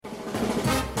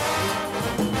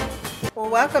Well,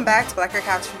 welcome back to Blacker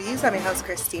Couch Reviews. I'm your host,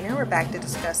 Christina. We're back to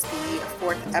discuss the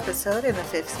 4th episode in the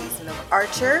 5th season of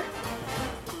Archer,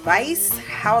 Vice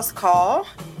House Call,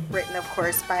 written, of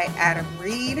course, by Adam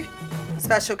Reed.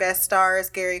 Special guest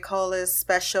stars Gary Colas,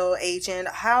 Special Agent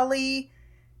Howley,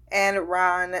 and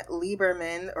Ron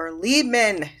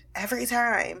Liebman, every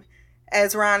time,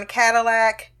 as Ron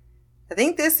Cadillac. I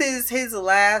think this is his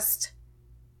last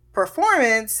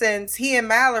performance since he and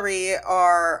Mallory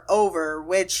are over,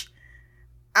 which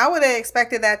I would have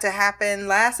expected that to happen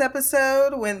last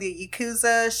episode when the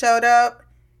Yakuza showed up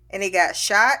and he got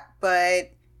shot,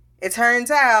 but it turns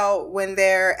out when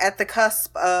they're at the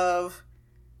cusp of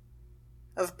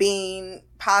being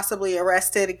possibly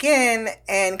arrested again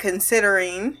and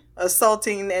considering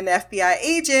assaulting an FBI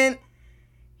agent,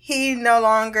 he no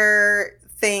longer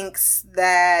thinks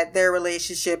that their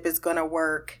relationship is going to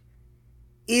work.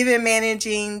 Even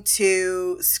managing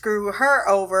to screw her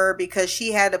over because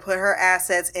she had to put her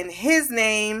assets in his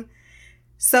name.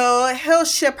 So he'll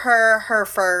ship her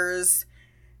furs,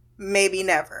 maybe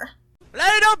never.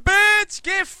 Later, bitch!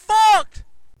 Get fucked!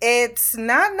 It's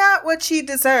not what she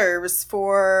deserves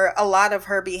for a lot of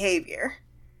her behavior.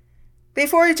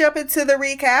 Before we jump into the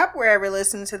recap, wherever you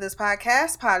listen to this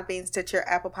podcast, Podbean, Stitcher,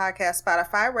 Apple Podcasts,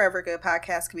 Spotify, wherever good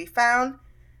podcasts can be found,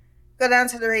 go down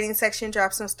to the rating section,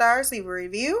 drop some stars, leave a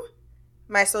review.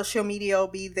 My social media will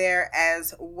be there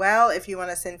as well if you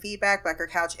want to send feedback,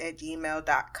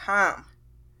 blackercouch@gmail.com.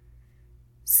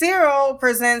 Serial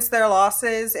presents their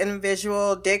losses in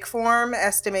visual dick form,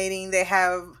 estimating they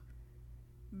have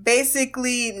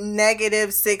basically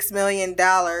negative $6 million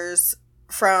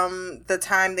from the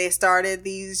time they started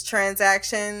these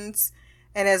transactions,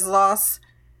 and has lost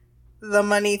the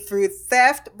money through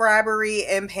theft, bribery,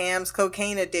 and Pam's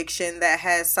cocaine addiction that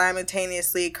has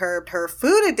simultaneously curbed her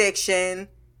food addiction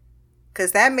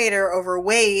because that made her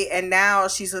overweight and now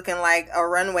she's looking like a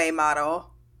runway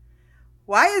model.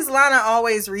 Why is Lana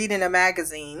always reading a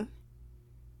magazine?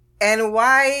 And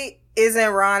why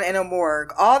isn't Ron in a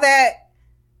morgue? All that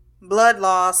blood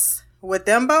loss with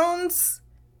them bones?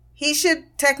 He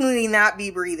should technically not be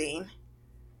breathing.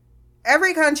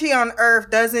 Every country on Earth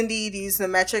does indeed use the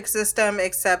metric system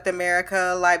except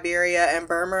America, Liberia, and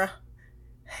Burma.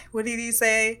 What did he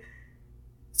say?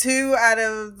 2 out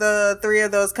of the 3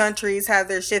 of those countries have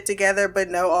their shit together, but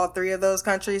no, all 3 of those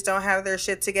countries don't have their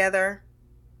shit together.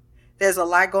 There's a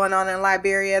lot going on in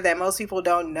Liberia that most people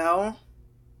don't know.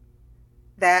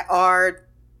 That are,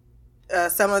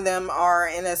 some of them are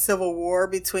in a civil war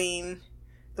between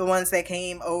the ones that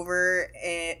came over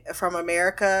from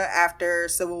America after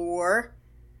Civil War.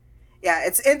 Yeah,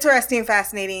 it's interesting,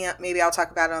 fascinating. Maybe I'll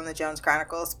talk about it on the Jones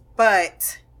Chronicles.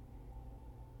 But,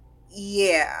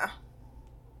 yeah.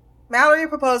 Mallory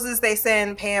proposes they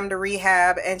send Pam to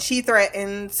rehab, and she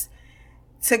threatens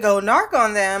to go narc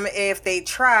on them if they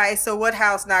try. So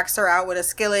Woodhouse knocks her out with a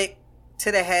skillet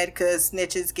to the head because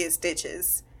snitches get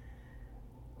stitches.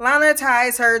 Lana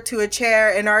ties her to a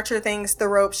chair and Archer thinks the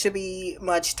rope should be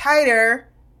much tighter.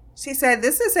 She said,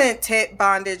 "This isn't tit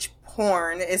bondage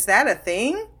porn. Is that a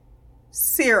thing?"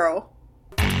 Cyril.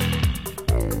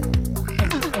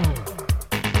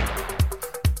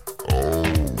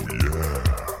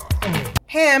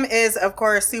 Pam is, of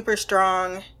course, super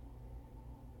strong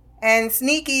and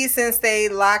sneaky since they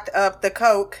locked up the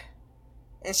Coke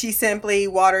and she simply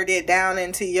watered it down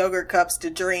into yogurt cups to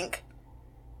drink.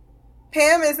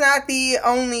 Pam is not the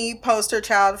only poster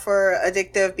child for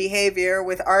addictive behavior,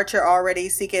 with Archer already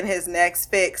seeking his next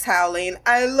fix, howling,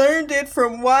 "I learned it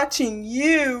from watching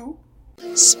you."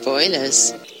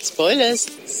 Spoilers. Spoilers.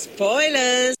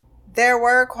 Spoilers. There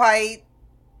were quite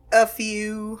a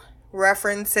few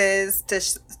references to...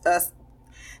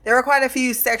 there were quite a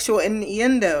few sexual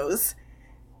innuendos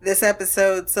this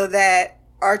episode, so that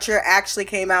Archer actually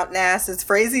came out nass. Is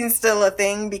phrasing still a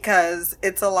thing? Because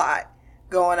it's a lot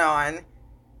going on.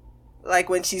 Like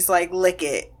when she's like, "Lick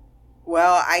it."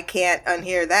 Well, I can't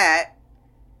unhear that.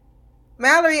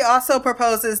 Mallory also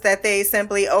proposes that they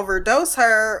simply overdose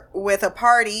her with a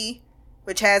party,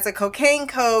 which has a cocaine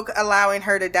coke, allowing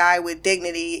her to die with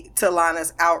dignity, to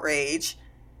Lana's outrage.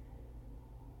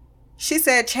 She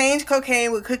said change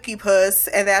cocaine with cookie puss,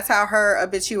 and that's how her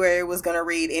obituary was going to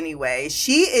read anyway.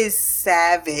 She is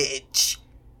savage.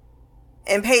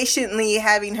 Impatiently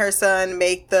having her son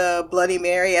make the Bloody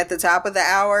Mary at the top of the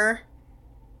hour.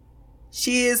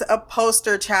 She is a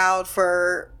poster child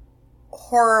for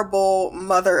horrible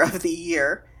mother of the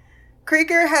year.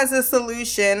 Krieger has a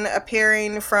solution,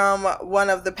 appearing from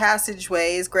one of the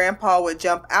passageways Grandpa would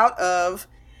jump out of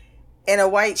in a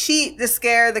white sheet to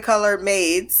scare the colored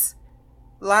maids.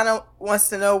 Lana wants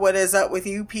to know what is up with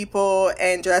you people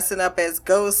and dressing up as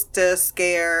ghosts to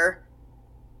scare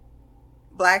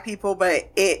black people,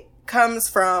 but it comes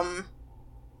from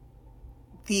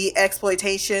the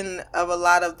exploitation of a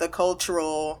lot of the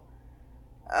cultural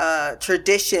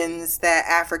traditions that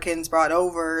Africans brought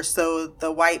over, so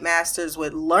the white masters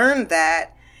would learn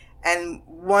that, and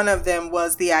one of them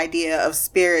was the idea of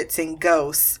spirits and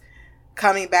ghosts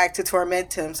coming back to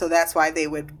torment him, so that's why they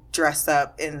would dress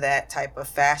up in that type of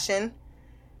fashion.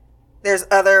 There's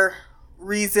other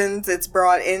reasons it's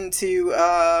brought into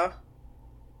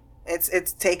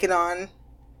it's taken on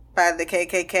by the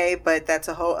KKK, but that's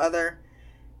a whole other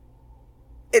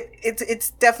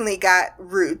it's definitely got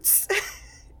roots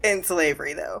in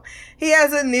slavery, though. He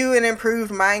has a new and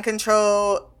improved mind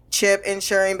control chip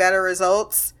ensuring better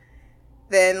results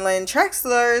than Lynn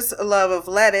Trexler's love of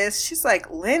lettuce. She's like,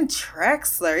 Lynn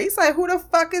Trexler? He's like, who the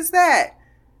fuck is that?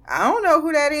 I don't know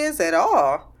who that is at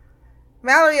all.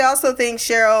 Mallory also thinks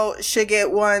Cheryl should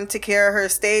get one to cure her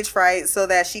stage fright so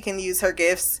that she can use her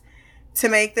gifts to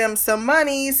make them some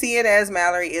money, seeing as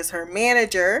Mallory is her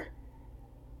manager.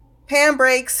 Pam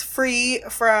breaks free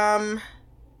from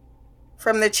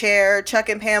the chair,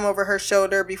 chucking Pam over her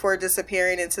shoulder before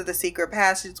disappearing into the secret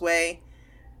passageway,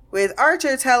 with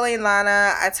Archer telling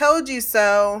Lana, I told you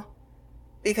so,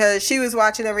 because she was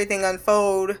watching everything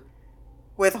unfold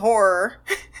with horror,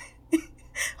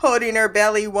 holding her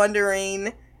belly,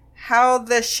 wondering how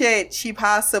the shit she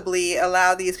possibly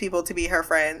allowed these people to be her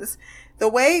friends. The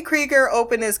way Krieger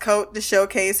opened his coat to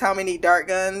showcase how many dart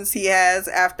guns he has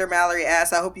after Mallory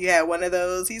asked, I hope you had one of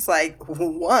those. He's like,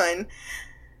 one?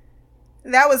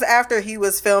 That was after he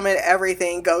was filming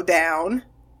everything go down.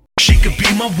 She could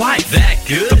be my wife, that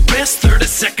good. The best 30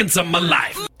 seconds of my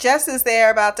life. Just as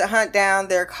they're about to hunt down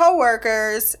their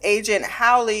co-workers, Agent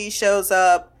Howley shows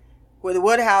up with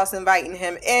Woodhouse inviting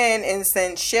him in, and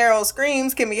since Cheryl's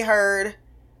screams can be heard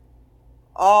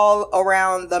all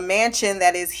around the mansion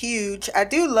that is huge, I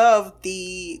do love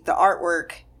the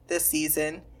artwork this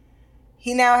season.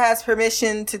 He now has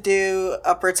permission to do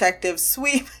a protective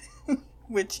sweep,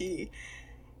 which he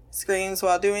screams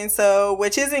while doing so,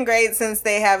 which isn't great since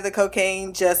they have the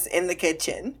cocaine just in the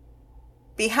kitchen.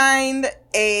 Behind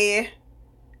a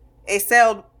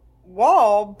celled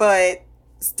wall, but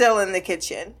still in the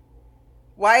kitchen.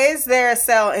 Why is there a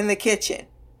cell in the kitchen?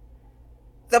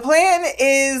 The plan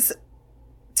is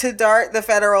to dart the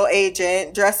federal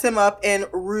agent, dress him up in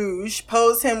rouge,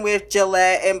 pose him with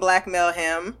Gillette, and blackmail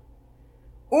him.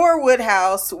 Or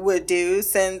Woodhouse would do,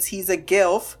 since he's a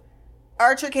gilf.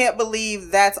 Archer can't believe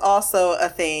that's also a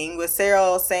thing, with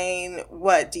Cyril saying,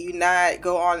 what, do you not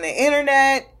go on the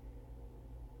internet?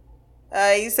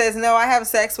 He says, no, I have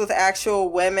sex with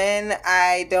actual women.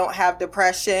 I don't have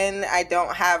depression. I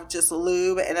don't have just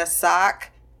lube and a sock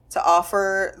to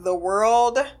offer the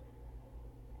world.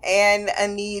 And a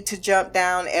need to jump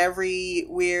down every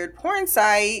weird porn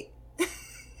site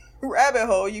rabbit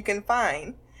hole you can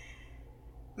find.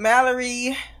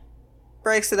 Mallory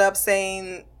breaks it up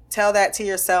saying, tell that to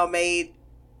your cellmate.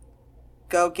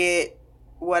 Go get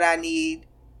what I need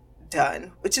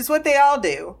done. Which is what they all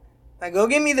do. Like, go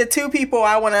give me the two people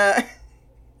I want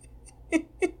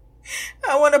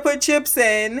to put chips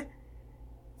in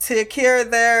to cure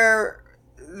their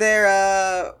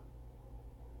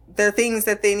things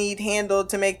that they need handled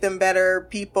to make them better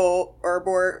people or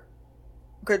more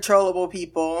controllable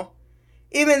people.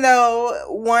 Even though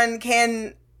one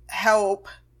can help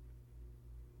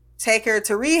take her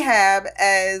to rehab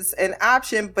as an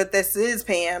option, but this is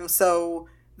Pam, so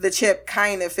the chip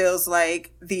kind of feels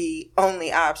like the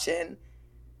only option.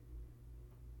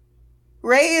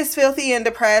 Ray is filthy and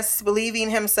depressed, believing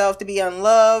himself to be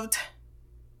unloved.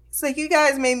 It's like, you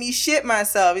guys made me shit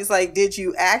myself. He's like, did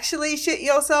you actually shit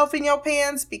yourself in your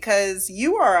pants? Because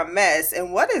you are a mess,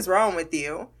 and what is wrong with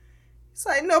you? It's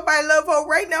like, nobody love her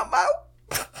right now, Mo.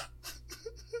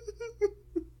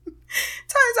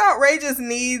 Turns out Ray just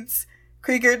needs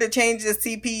Krieger to change the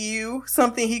CPU,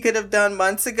 something he could have done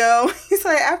months ago. He's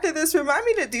like, after this, remind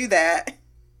me to do that.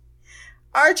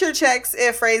 Archer checks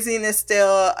if phrasing is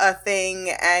still a thing,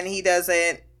 and he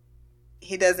doesn't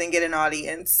get an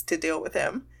audience to deal with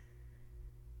him.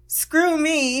 Screw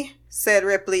me, said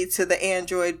Ripley to the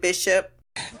android Bishop.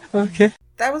 Okay.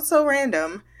 That was so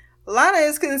random. Lana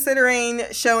is considering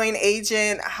showing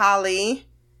Agent Holly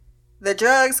the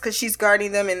drugs because she's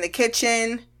guarding them in the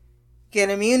kitchen, get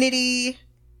immunity,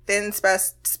 then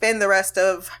spend the rest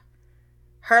of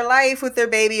her life with their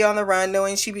baby on the run,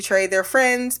 knowing she betrayed their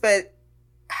friends. But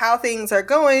how things are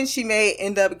going, she may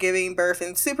end up giving birth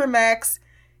in Supermax,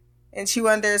 and she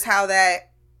wonders how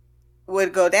that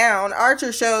would go down.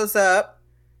 Archer shows up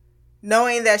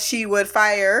knowing that she would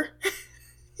fire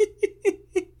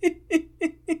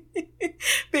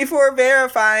before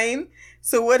verifying.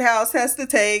 So Woodhouse has to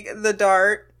take the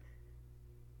dart.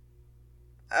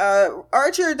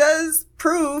 Archer does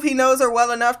prove he knows her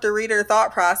well enough to read her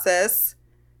thought process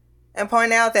and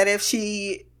point out that if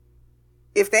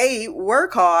they were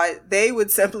caught, they would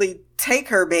simply take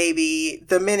her baby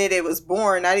the minute it was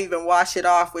born, not even wash it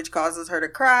off, which causes her to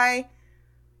cry.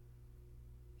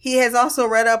 He has also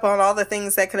read up on all the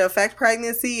things that could affect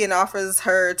pregnancy and offers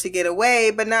her to get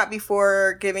away, but not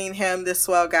before giving him, this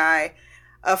swell guy,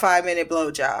 a 5-minute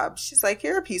blowjob. She's like,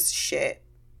 you're a piece of shit,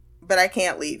 but I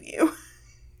can't leave you.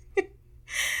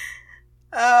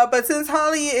 But since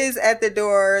Holly is at the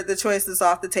door, the choice is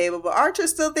off the table. But Archer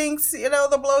still thinks, the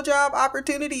blowjob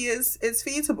opportunity is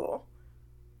feasible.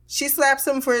 She slaps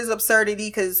him for his absurdity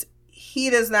because he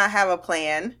does not have a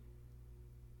plan.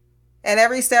 And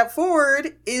every step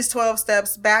forward is 12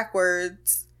 steps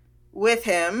backwards with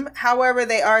him. However,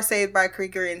 they are saved by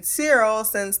Krieger and Cyril,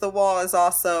 since the wall is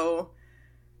also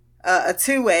a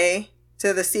two-way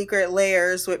to the secret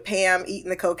layers, with Pam eating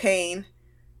the cocaine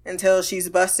until she's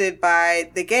busted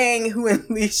by the gang, who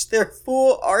unleashed their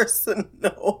full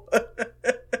arsenal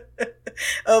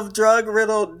of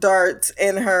drug-riddled darts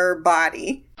in her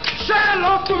body. Say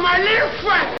hello to my little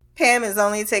friend! Pam is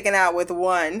only taken out with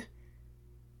one.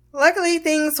 Luckily,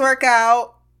 things work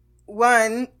out.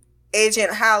 One,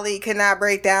 Agent Holly cannot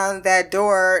break down that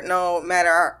door no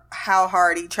matter how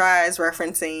hard he tries,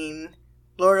 referencing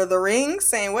Lord of the Rings,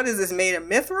 saying, what is this, made of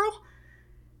mithril?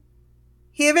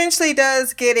 He eventually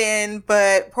does get in,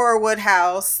 but poor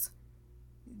Woodhouse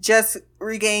just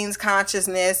regains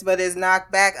consciousness, but is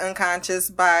knocked back unconscious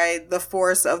by the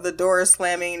force of the door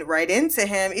slamming right into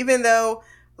him. Even though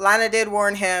Lana did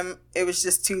warn him, it was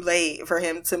just too late for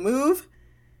him to move.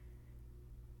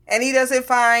 And he doesn't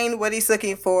find what he's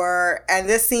looking for. And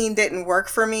this scene didn't work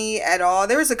for me at all.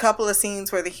 There was a couple of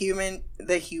scenes where the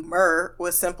humor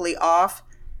was simply off.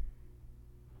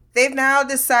 They've now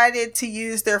decided to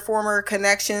use their former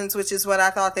connections, which is what I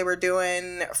thought they were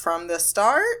doing from the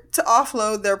start, to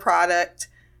offload their product,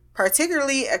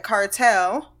 particularly a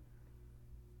cartel.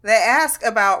 They ask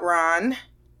about Ron,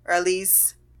 or at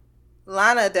least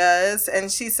Lana does,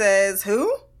 and she says,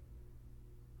 who?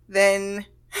 Then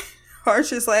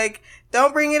Archer's like,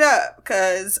 don't bring it up,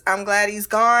 because I'm glad he's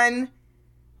gone,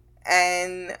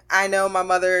 and I know my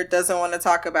mother doesn't want to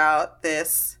talk about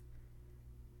this.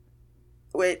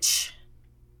 Which,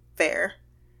 fair.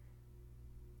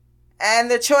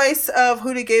 And the choice of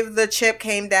who to give the chip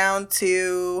came down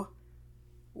to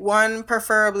one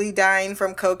preferably dying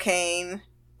from cocaine,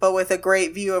 but with a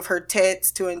great view of her tits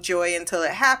to enjoy until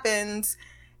it happens,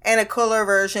 and a cooler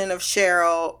version of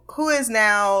Cheryl, who is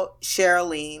now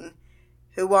Cheryline,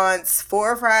 who wants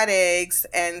 4 fried eggs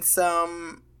and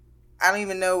some, I don't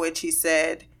even know what she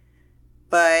said,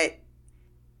 but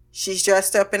she's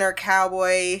dressed up in her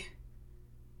cowboy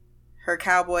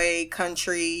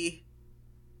country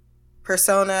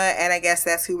persona, and I guess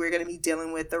that's who we're going to be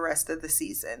dealing with the rest of the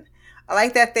season. I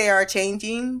like that they are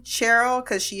changing Cheryl,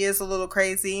 because she is a little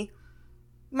crazy.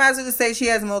 Might as well just say she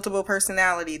has multiple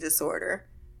personality disorder.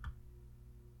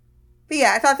 But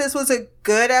yeah, I thought this was a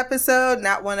good episode,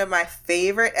 not one of my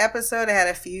favorite episodes. I had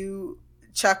a few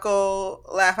chuckle,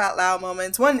 laugh out loud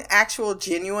moments. One actual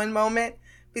genuine moment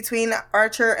between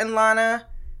Archer and Lana.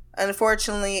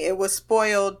 Unfortunately, it was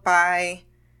spoiled by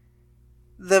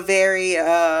the very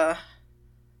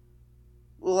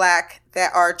lack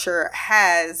that Archer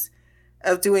has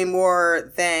of doing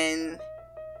more than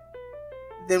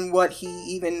what he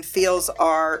even feels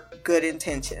are good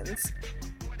intentions.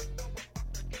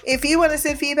 If you want to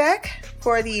send feedback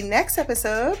for the next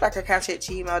episode,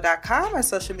 blackercouch@gmail.com. Our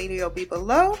social media will be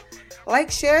below.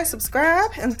 Like, share, subscribe.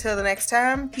 Until the next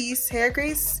time, peace, hair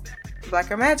grease,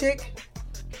 blacker magic.